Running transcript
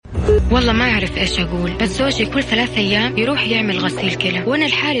والله ما أعرف إيش أقول، بس زوجي كل 3 أيام يروح يعمل غسيل كلى، وأنا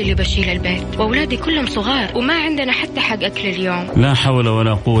الحالي اللي بشيل البيت، وأولادي كلهم صغار، وما عندنا حتى حق أكل اليوم. لا حول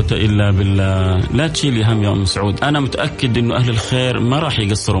ولا قوة إلا بالله. لا تشيلي هم يا أم سعود، أنا متأكد إنه أهل الخير ما راح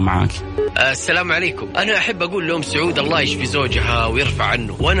يقصروا معاك. السلام عليكم. أنا أحب أقول لأم سعود الله يشفي زوجها ويرفع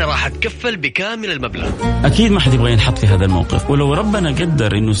عنه، وأنا راح أتكفل بكامل المبلغ. أكيد ما حد يبغى ينحط في هذا الموقف، ولو ربنا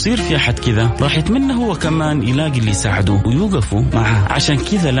قدر إنه يصير في أحد كذا راح يتمنى هو كمان يلاقي اللي يساعده ويوقفوا معه. عشان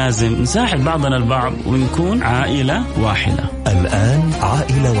كذا لازم نساعد بعضنا البعض ونكون عائلة واحدة. الآن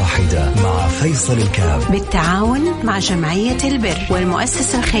عائلة واحدة مع فيصل الكاف بالتعاون مع جمعية البر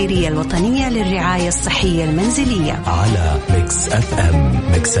والمؤسسة الخيرية الوطنية للرعاية الصحية المنزلية على ميكس اف ام.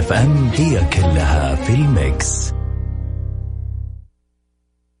 ميكس اف ام هي كلها في الميكس.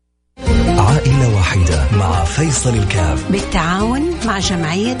 عائلة واحدة مع فيصل الكاف بالتعاون مع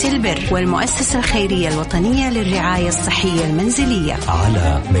جمعية البر والمؤسسة الخيرية الوطنية للرعاية الصحية المنزلية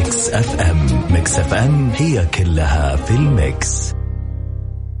على ميكس اف ام. ميكس اف ام هي كلها في الميكس.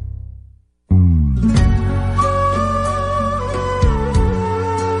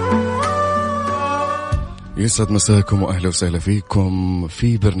 يسعد مساكم وأهلا وسهلا فيكم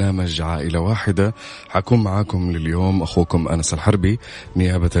في برنامج عائلة واحدة. حكون معاكم لليوم أخوكم أنس الحربي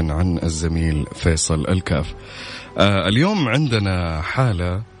نيابة عن الزميل فيصل الكاف. اليوم عندنا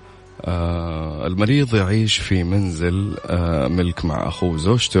حالة، المريض يعيش في منزل ملك مع أخوه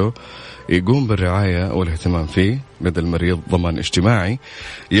وزوجته، يقوم بالرعاية والاهتمام فيه. لدى المريض ضمان اجتماعي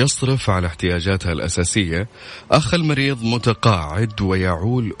يصرف على احتياجاتها الأساسية. أخ المريض متقاعد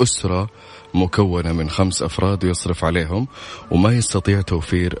ويعول أسرة مكونة من 5 أفراد ويصرف عليهم وما يستطيع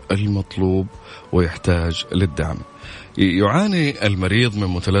توفير المطلوب ويحتاج للدعم. يعاني المريض من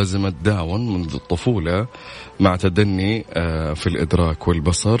متلازمة داون منذ الطفولة مع تدني في الإدراك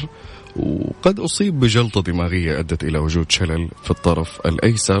والبصر، وقد أصيب بجلطة دماغية أدت إلى وجود شلل في الطرف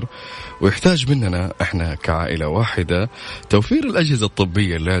الأيسر، ويحتاج مننا إحنا كعائلة واحدة توفير الأجهزة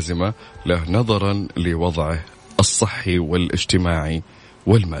الطبية اللازمة له نظرا لوضعه الصحي والاجتماعي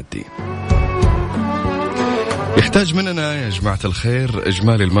والمادي. يحتاج مننا يا جماعة الخير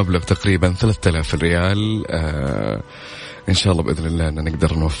إجمالي المبلغ تقريبا 3000 ريال. إن شاء الله بإذن الله أن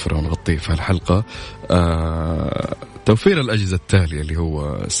نقدر نوفر ونغطيه في الحلقة. توفير الأجهزة التالية اللي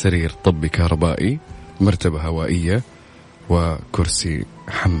هو سرير طبي كهربائي، مرتبة هوائية، وكرسي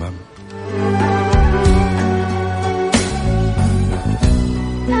حمام.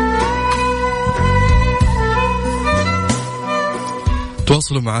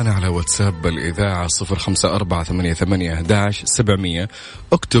 تواصلوا معنا على واتساب الإذاعة 0548811700.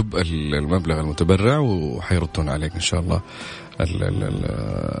 اكتب المبلغ المتبرع وحيردون عليك إن شاء الله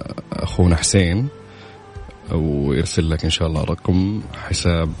أخونا حسين، ويرسل لك إن شاء الله رقم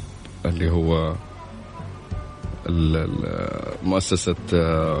حساب اللي هو مؤسسة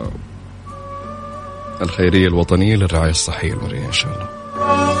الخيرية الوطنية للرعاية الصحية المرئية إن شاء الله.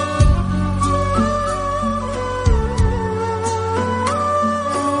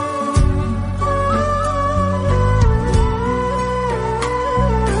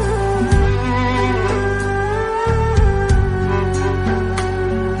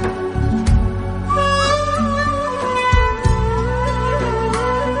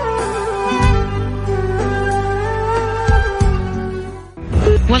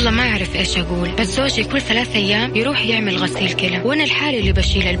 والله ما أعرف إيش أقول، بس زوجي كل 3 أيام يروح يعمل غسيل كلى، وأنا الحالي اللي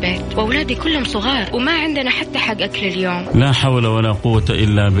بشيل البيت، وأولادي كلهم صغار، وما عندنا حتى حق أكل اليوم. لا حول ولا قوة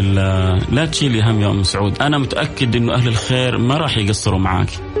إلا بالله. لا تشيلي هم يا أم سعود، أنا متأكد إنه أهل الخير ما راح يقصروا معاك.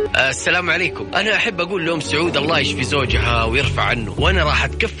 السلام عليكم. أنا أحب أقول لأم سعود الله يشفي زوجها ويرفع عنه، وأنا راح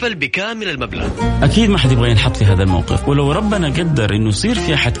أتكفل بكامل المبلغ. أكيد ما حد يبغى ينحط في هذا الموقف، ولو ربنا قدر إنه يصير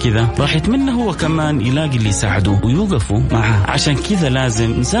في أحد كذا راح يتمنى هو كمان يلاقي اللي يساعده ويوقفوا معه. عشان كذا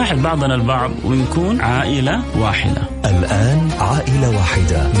لازم نساعد بعضنا البعض ونكون عائلة واحدة. الآن عائلة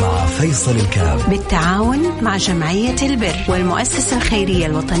واحدة مع فيصل الكاف بالتعاون مع جمعية البر والمؤسسة الخيرية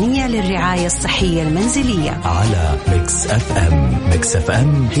الوطنية للرعاية الصحية المنزلية على ميكس اف ام. ميكس اف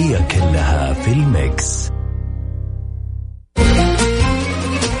ام هي كلها في الميكس.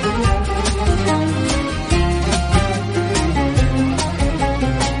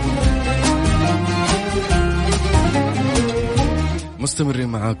 مستمرين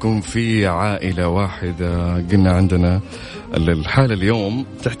معاكم في عائلة واحدة. قلنا عندنا الحالة اليوم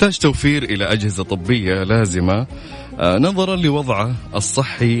تحتاج توفير إلى أجهزة طبية لازمة نظرا لوضعه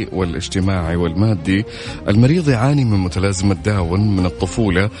الصحي والاجتماعي والمادي. المريض يعاني من متلازمة داون من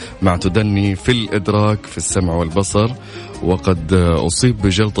الطفولة مع تدني في الإدراك في السمع والبصر، وقد أصيب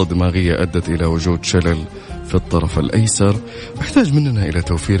بجلطة دماغية أدت إلى وجود شلل في الطرف الأيسر. يحتاج مننا إلى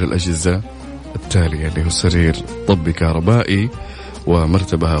توفير الأجهزة التالية اللي هو سرير طبي كهربائي،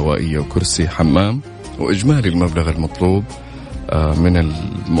 ومرتبة هوائية وكرسي حمام. وإجمالي المبلغ المطلوب من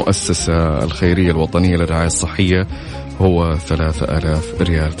المؤسسة الخيرية الوطنية للرعاية الصحية هو 3000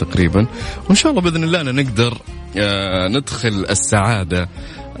 ريال تقريبا. وإن شاء الله بإذن الله نقدر ندخل السعادة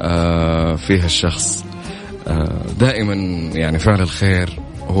فيها الشخص. دائما يعني فعل الخير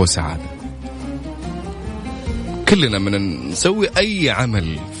هو سعادة. كلنا من نسوي أي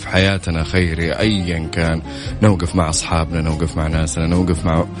عمل في حياتنا خيري أيا كان، نوقف مع أصحابنا، نوقف مع ناسنا، نوقف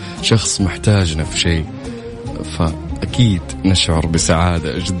مع شخص محتاجنا في شيء، فأكيد نشعر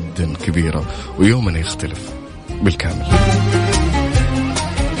بسعادة جدا كبيرة ويومنا يختلف بالكامل.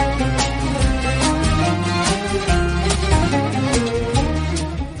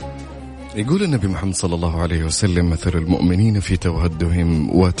 يقول النبي محمد صلى الله عليه وسلم: مثل المؤمنين في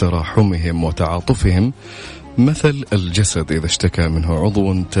توهدهم وتراحمهم وتعاطفهم مثل الجسد إذا اشتكى منه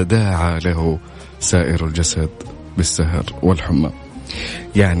عضو تداعى له سائر الجسد بالسهر والحمى.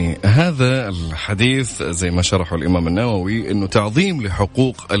 يعني هذا الحديث زي ما شرحه الإمام النووي أنه تعظيم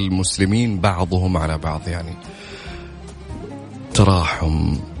لحقوق المسلمين بعضهم على بعض، يعني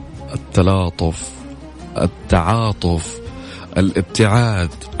التراحم، التلاطف، التعاطف، الابتعاد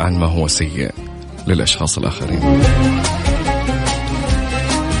عن ما هو سيء للأشخاص الآخرين.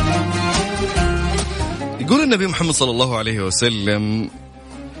 يقول النبي محمد صلى الله عليه وسلم: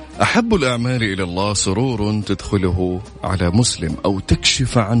 أحب الأعمال إلى الله سرور تدخله على مسلم، أو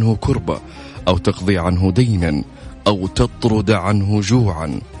تكشف عنه كربة، أو تقضي عنه دينا، أو تطرد عنه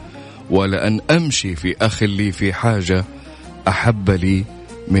جوعا، ولأن أمشي في أخ لي في حاجة أحب لي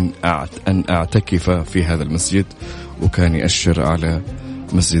من أن أعتكف في هذا المسجد. وكان يأشر على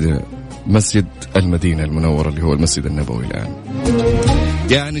مسجد المدينة المنورة اللي هو المسجد النبوي الآن.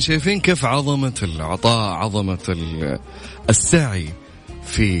 يعني شايفين كيف عظمة العطاء، عظمة السعي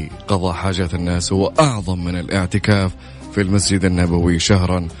في قضاء حاجات الناس هو أعظم من الاعتكاف في المسجد النبوي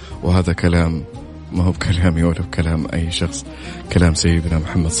شهرا. وهذا كلام ما هو بكلامي ولا بكلام أي شخص، كلام سيدنا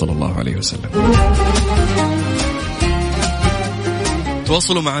محمد صلى الله عليه وسلم.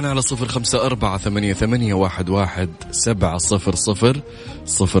 تواصلوا معنا على 0548811700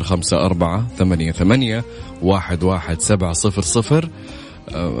 0548811700.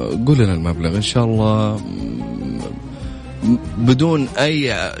 قول لنا المبلغ إن شاء الله بدون أي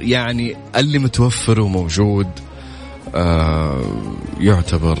يعني اللي متوفر وموجود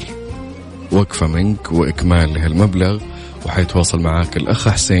يعتبر وقفة منك وإكمال لهالمبلغ. وحيتواصل معاك الأخ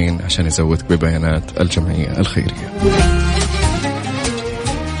حسين عشان يزودك ببيانات الجمعية الخيرية.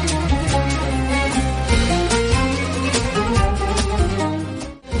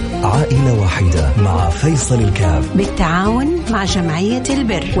 عائلة واحدة مع فيصل الكاف بالتعاون مع جمعية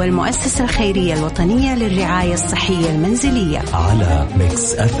البر والمؤسسة الخيرية الوطنية للرعاية الصحية المنزلية على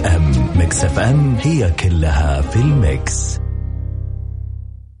ميكس اف ام. ميكس اف ام هي كلها في الميكس.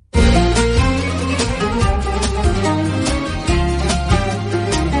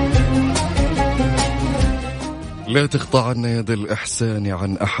 لا تقطعن يد الإحسان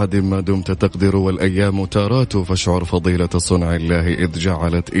عن أحد ما دمت تقدر، والأيام تارات، فاشعر فضيلة صنع الله إذ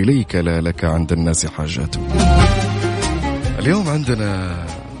جعلت إليك لا لك عند الناس حاجات. اليوم عندنا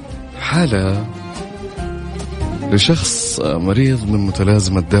حالة لشخص مريض من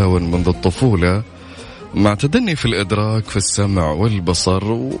متلازمة داون منذ الطفولة، مع تدني في الإدراك في السمع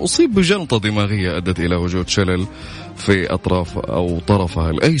والبصر، وأصيب بجلطة دماغية أدت إلى وجود شلل في أطراف أو طرفها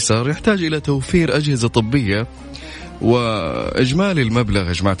الأيسر، يحتاج إلى توفير أجهزة طبية. وإجمالي المبلغ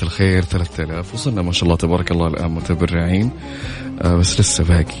يا جماعة الخير 3000. وصلنا ما شاء الله تبارك الله الآن متبرعين، بس لسه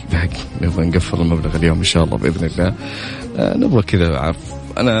باقي نبغى نقفل المبلغ اليوم إن شاء الله بإذن الله. نبغى كذا، عارف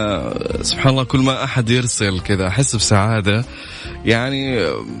أنا سبحان الله كل ما أحد يرسل كذا أحس بسعادة، يعني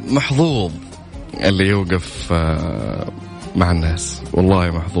محظوظ اللي يوقف مع الناس،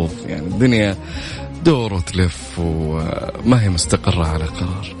 والله محظوظ. يعني الدنيا دور وتلف وما هي مستقرة على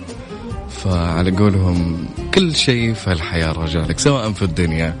قرار، فعلى قولهم كل شيء في الحياة رجالك، سواء في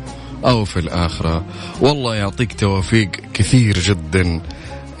الدنيا أو في الآخرة. والله يعطيك توافيق كثير جدا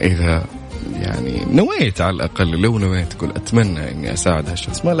إذا يعني نويت، على الأقل لو نويت تقول أتمنى أني أساعد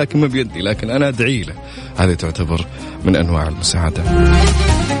هالشخص، ما لكن ما بيدي، لكن أنا أدعي له. هذه تعتبر من أنواع المساعدة.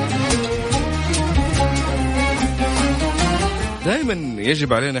 دائما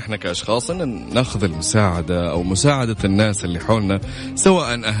يجب علينا احنا كأشخاص ان ناخذ المساعدة او مساعدة الناس اللي حولنا،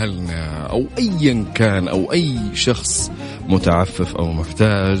 سواء اهلنا او ايا كان او اي شخص متعفف او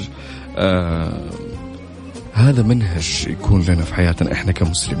محتاج. هذا منهج يكون لنا في حياتنا احنا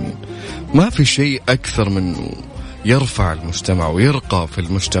كمسلمين. ما في شيء اكثر من يرفع المجتمع ويرقى في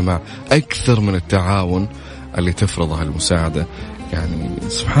المجتمع اكثر من التعاون اللي تفرضها المساعدة. يعني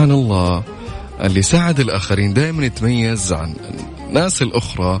سبحان الله اللي ساعد الآخرين دائما يتميز عن الناس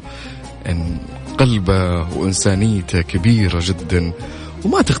الأخرى إن قلبه وإنسانيته كبيرة جدا،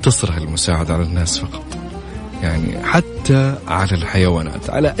 وما تقتصر هالمساعدة على الناس فقط، يعني حتى على الحيوانات،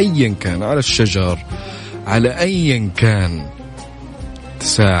 على أيا كان، على الشجر، على أيا كان،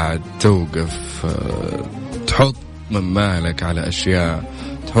 تساعد، توقف، تحط من مالك على أشياء،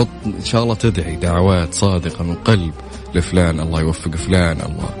 تحط إن شاء الله تدعي دعوات صادقة من قلب لفلان، الله يوفق فلان،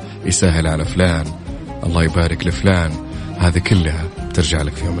 الله يسهل على فلان، الله يبارك لفلان. هذه كلها ترجع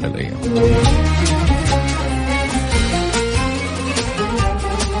لك في يوم من الأيام.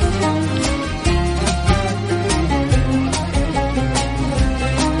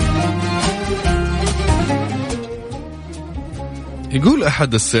 يقول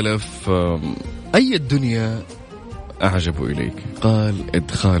أحد السلف: أي الدنيا أعجب إليك؟ قال: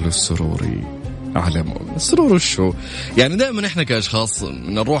 إدخال السرور على مؤمن. السرور وشو؟ يعني دائما إحنا كأشخاص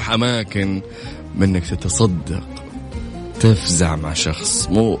نروح أماكن منك تتصدق، تفزع مع شخص،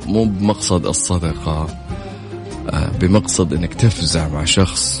 مو بمقصد الصدقة، بمقصد إنك تفزع مع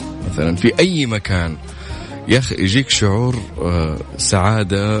شخص مثلا في أي مكان، يا أخي يجيك شعور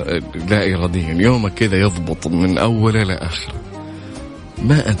سعادة لا إراديا، يومك كذا يضبط من أوله لآخره.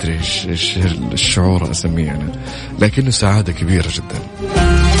 ما أدري إيش الشعور أسميه أنا، لكنه سعادة كبيرة جدا.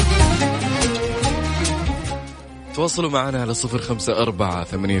 تواصلوا معنا على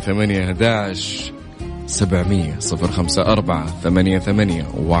 0548811700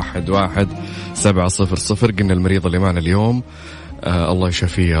 0548811700. قلنا المريض اللي معنا اليوم الله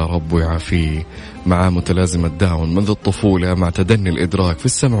يشفيه يا رب ويعافيه، مع متلازمة داون منذ الطفولة، مع تدني الإدراك في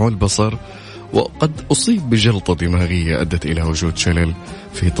السمع والبصر، وقد أصيب بجلطة دماغية أدت إلى وجود شلل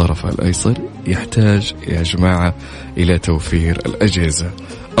في طرفه الأيسر. يحتاج يا جماعة إلى توفير الأجهزة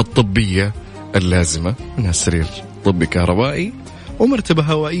الطبية اللازمة، منها سرير طبي كهربائي ومرتبة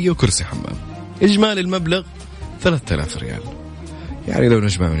هوائية وكرسي حمام. إجمالي المبلغ 3000 ريال، يعني لو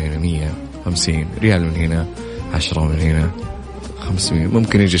نجمع من هنا 150 ريال، من هنا 10، من هنا 500،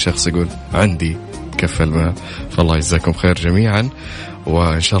 ممكن يجي شخص يقول عندي كفل ما. فالله يجزاكم خير جميعا،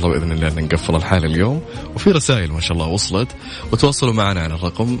 وإن شاء الله بإذن الله نقفل الحالة اليوم. وفي رسائل ما شاء الله وصلت، وتواصلوا معنا على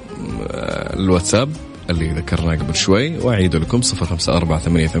الرقم الواتساب اللي ذكرناه قبل شوي، وأعيد لكم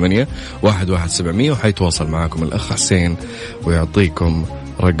 0548811700، وحيتواصل معكم الأخ حسين ويعطيكم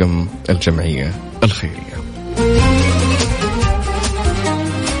رقم الجمعية الخيرية.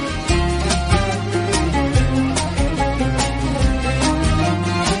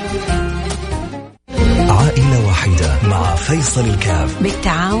 عائلة واحدة مع فيصل الكاف،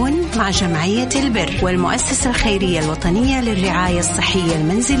 بالتعاون مع جمعية البر والمؤسسة الخيرية الوطنية للرعاية الصحية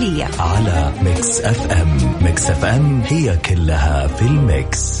المنزلية، على ميكس اف ام. ميكس اف ام هي كلها في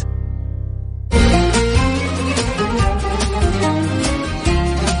الميكس.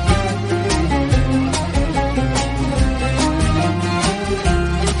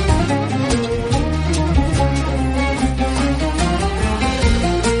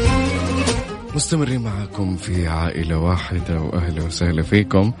 مستمرين معكم في عائلة واحدة، وأهلا وسهلا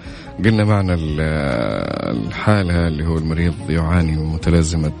فيكم. قلنا معنا الحالة اللي هو المريض يعاني من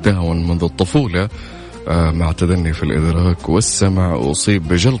متلازمة داون منذ الطفولة، مع تدني في الإدراك والسمع، وأصيب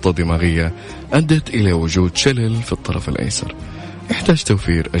بجلطة دماغية أدت إلى وجود شلل في الطرف الأيسر. يحتاج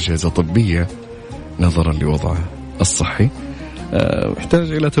توفير أجهزة طبية نظرا لوضعه الصحي.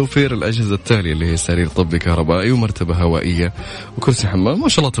 يحتاج إلى توفير الأجهزة التالية اللي هي سرير طبي كهربائي ومرتبة هوائية وكرسي حمام. ما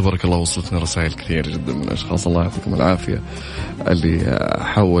شاء الله تبارك الله، وصلتنا رسائل كثير جدا من أشخاص، الله يعطيكم العافية، اللي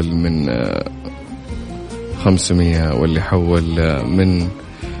حول من 500 واللي حول من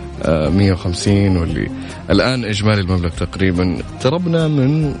 150 واللي الآن إجمالي المبلغ تقريبا اقتربنا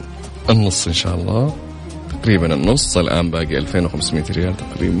من النص إن شاء الله، تقريبا النص. الآن باقي 2500 ريال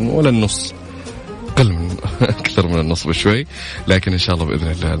تقريبا، ولا النص، أقل من أكثر من النص بشوي، لكن إن شاء الله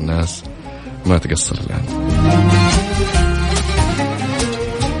بإذن الله الناس ما تقصر الآن.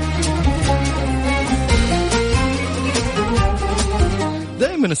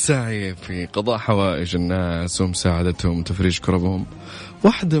 دائما السعي في قضاء حوائج الناس ومساعدتهم وتفريج كربهم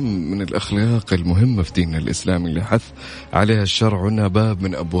واحدة من الأخلاق المهمة في ديننا الإسلامي اللي حث عليها الشرع، وأنها باب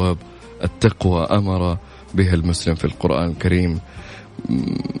من أبواب التقوى أمر بها المسلم في القرآن الكريم.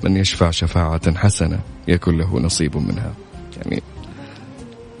 من يشفع شفاعة حسنة يكون له نصيب منها. يعني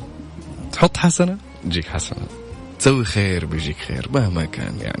تحط حسنة تجيك حسنة، تسوي خير بيجيك خير مهما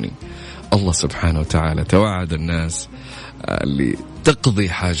كان. يعني الله سبحانه وتعالى توعد الناس اللي تقضي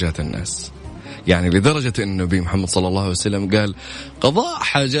حاجات الناس، يعني لدرجة أن النبي محمد صلى الله عليه وسلم قال: قضاء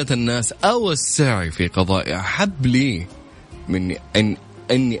حاجات الناس أو السعي في قضائها أحب لي من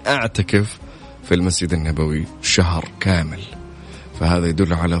أني أعتكف في المسجد النبوي شهر كامل. فهذا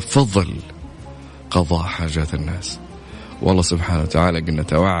يدل على فضل قضاء حاجات الناس. والله سبحانه وتعالى قلنا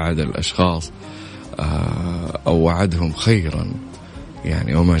توعد الأشخاص أو وعدهم خيرا،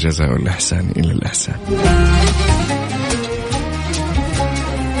 يعني وما جزاء الإحسان إلا الإحسان.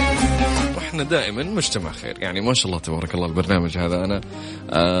 وإحنا دائما مجتمع خير، يعني ما شاء الله تبارك الله. البرنامج هذا أنا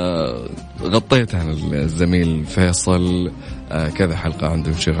غطيت عن الزميل فيصل كذا حلقة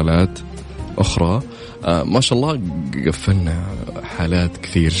عنده انشغالات أخرى، ما شاء الله قفلنا حالات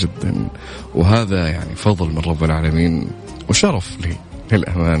كثير جدا، وهذا يعني فضل من رب العالمين وشرف لي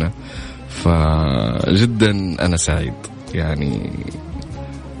للأمانة. فجدا أنا سعيد، يعني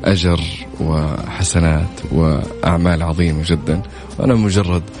أجر وحسنات وأعمال عظيمة جدا، وأنا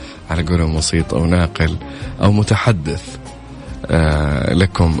مجرد على قولهم وسيط أو ناقل أو متحدث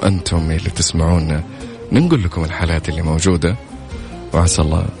لكم أنتم اللي تسمعونا، ننقل لكم الحالات اللي موجودة، وعسى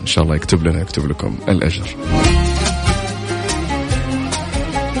الله إن شاء الله يكتب لنا يكتب لكم الأجر.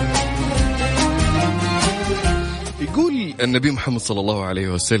 يقول النبي محمد صلى الله عليه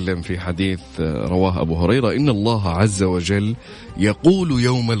وسلم في حديث رواه أبو هريرة: إن الله عز وجل يقول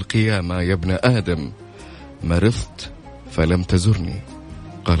يوم القيامة: يا ابن آدم مرضت فلم تزرني.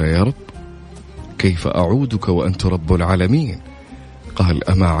 قال: يا رب كيف أعودك وأنت رب العالمين؟ قال: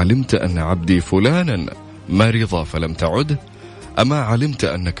 أما علمت أن عبدي فلانا مرض فلم تعده؟ أما علمت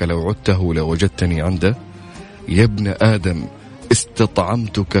أنك لو عدته لوجدتني عنده؟ يا ابن آدم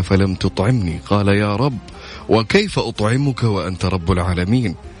استطعمتك فلم تطعمني. قال: يا رب وكيف أطعمك وأنت رب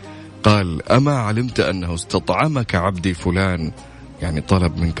العالمين؟ قال: أما علمت أنه استطعمك عبدي فلان، يعني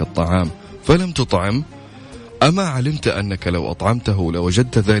طلب منك الطعام فلم تطعم؟ أما علمت أنك لو أطعمته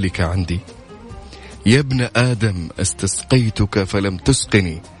لوجدت ذلك عندي؟ يا ابن آدم استسقيتك فلم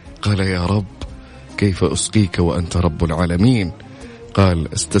تسقني. قال: يا رب كيف أسقيك وأنت رب العالمين؟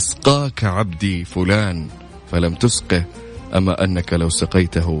 قال: استسقاك عبدي فلان فلم تسقه، أما أنك لو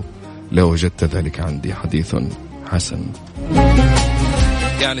سقيته لوجدت ذلك عندي. حديث حسن.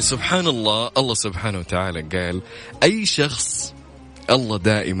 يعني سبحان الله، الله سبحانه وتعالى قال أي شخص الله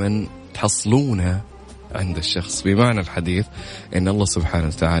دائما تحصلونه عند الشخص، بمعنى الحديث إن الله سبحانه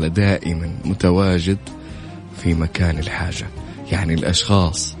وتعالى دائما متواجد في مكان الحاجة، يعني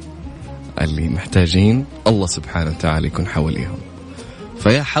الأشخاص اللي محتاجين الله سبحانه وتعالى يكون حواليهم.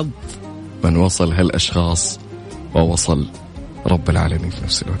 فيا حظ من وصل هالأشخاص ووصل رب العالمين في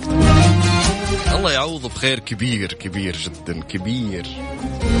نفس الوقت. الله يعوض بخير كبير كبير جدا كبير.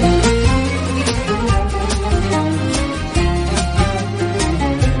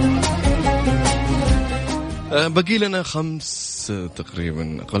 بقي لنا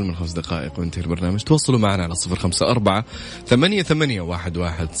تقريبا أقل من 5 دقائق وانتهي البرنامج. تواصلوا معنا على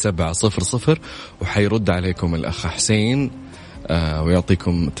 0548811700 وحيرد عليكم الأخ حسين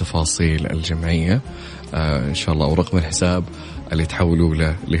ويعطيكم تفاصيل الجمعية إن شاء الله، ورقم الحساب اللي تحولوا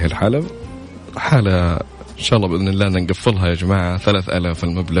له لهالحالة. حالة إن شاء الله بإذن الله نقفلها يا جماعة. 3000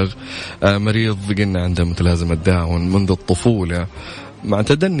 المبلغ. مريض قلنا عنده متلازمة داون منذ الطفولة، مع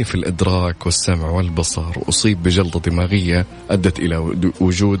تدني في الإدراك والسمع والبصر، أصيب بجلطة دماغية أدت إلى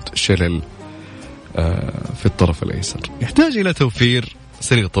وجود شلل في الطرف الأيسر. يحتاج إلى توفير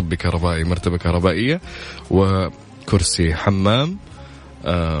سرير طبي كهربائي، مرتبة كهربائية، وكرسي حمام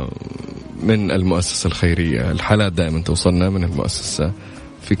من المؤسسة الخيرية. الحالات دائما توصلنا من المؤسسة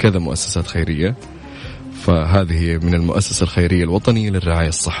في كذا مؤسسات خيرية، فهذه هي من المؤسسة الخيرية الوطنية للرعاية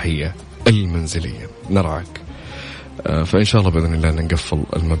الصحية المنزلية. نرعاك. فإن شاء الله بإذن الله نقفل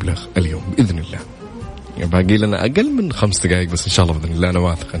المبلغ اليوم بإذن الله. يعني باقي لنا أقل من 5 دقائق بس، إن شاء الله بإذن الله أنا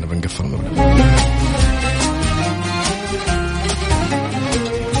واثق أن بنقفل المبلغ.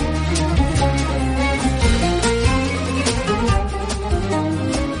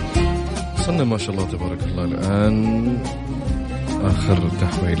 وصلنا ما شاء الله تبارك الله الآن آخر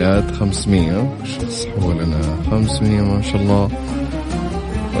التحويلات 500 شخص حول لنا 500 ما شاء الله.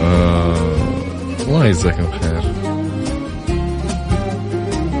 الله يجزاكم خير.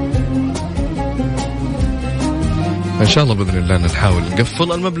 إن شاء الله بإذن الله نحاول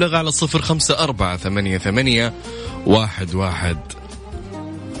نقفل المبلغ على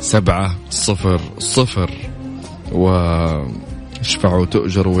 0548811700 واشفعوا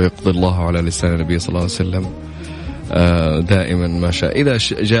تؤجروا ويقضي الله على لسان النبي صلى الله عليه وسلم دائما ما شاء. إذا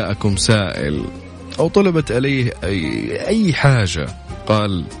جاءكم سائل أو طلبت عليه أي حاجة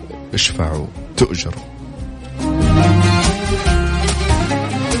قال اشفعوا تؤجروا.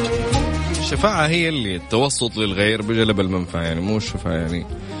 الشفاعة هي اللي التوسط للغير بجلب المنفعة، يعني مو الشفاعة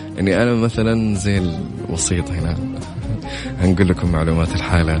يعني أنا مثلا زي الوسيط هنا هنقول لكم معلومات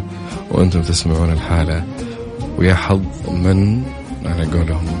الحالة وأنتم تسمعون الحالة، ويا حظ من أنا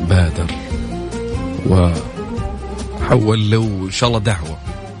أقولهم بادر وحول لو إن شاء الله دعوة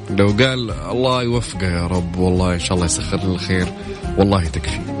لو قال الله يوفقه يا رب، والله إن شاء الله يسخر له الخير، والله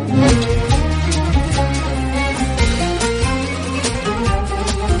تكفي.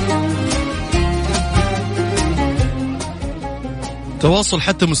 تواصل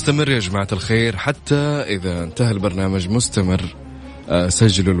حتى مستمر يا جماعة الخير، حتى إذا انتهى البرنامج مستمر.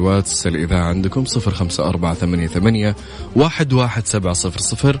 سجلوا الواتس الإذاعة عندكم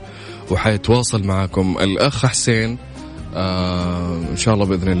 0548811700 وحيتواصل معكم الأخ حسين إن شاء الله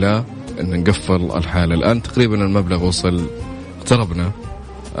بإذن الله أن نقفل الحالة. الآن تقريبا المبلغ وصل، اقتربنا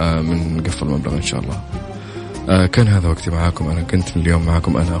من نقفل المبلغ إن شاء الله. كان هذا وقتي معاكم، أنا كنت اليوم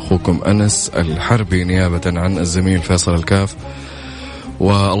معاكم أنا أخوكم أنس الحربي نيابة عن الزميل فيصل الكاف،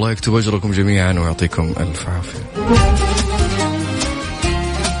 والله يكتب أجركم جميعا ويعطيكم ألف عافية.